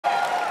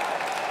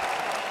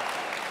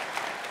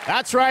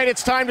That's right,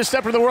 it's time to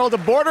step into the world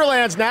of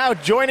Borderlands now.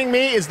 Joining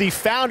me is the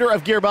founder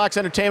of Gearbox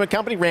Entertainment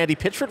Company, Randy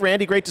Pitchford.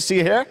 Randy, great to see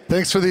you here.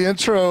 Thanks for the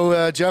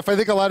intro, Jeff. I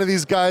think a lot of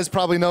these guys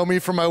probably know me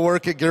from my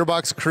work at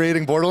Gearbox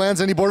creating Borderlands.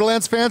 Any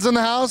Borderlands fans in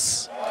the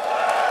house?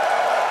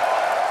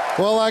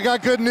 Well, I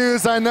got good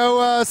news. I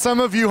know some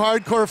of you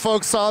hardcore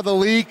folks saw the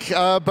leak,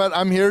 but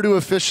I'm here to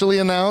officially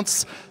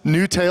announce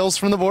new Tales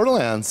from the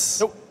Borderlands.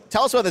 So,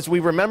 tell us about this. We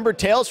remember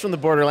Tales from the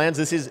Borderlands.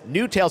 This is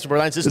new Tales from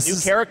Borderlands. This is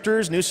new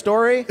characters, new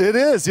story? It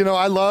is. You know,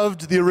 I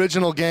loved the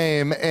original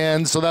game,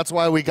 and so that's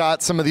why we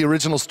got some of the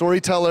original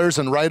storytellers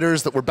and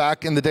writers that were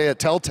back in the day at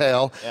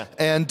Telltale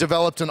and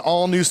developed an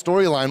all-new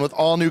storyline with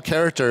all new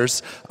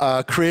characters,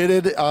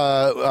 created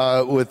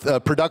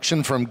with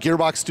production from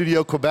Gearbox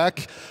Studio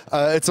Quebec.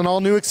 It's an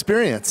all-new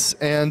experience,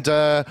 and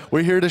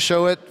we're here to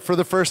show it for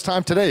the first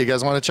time today. You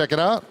guys want to check it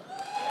out?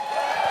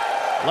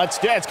 Let's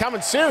do it. It's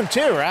coming soon,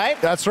 too, right?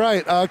 That's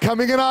right.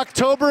 Coming in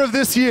October of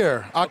this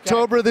year.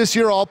 October of this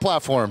year, all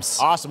platforms.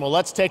 Awesome. Well,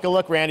 let's take a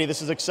look, Randy.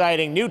 This is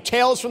exciting. New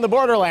Tales from the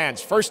Borderlands.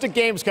 First at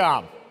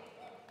Gamescom.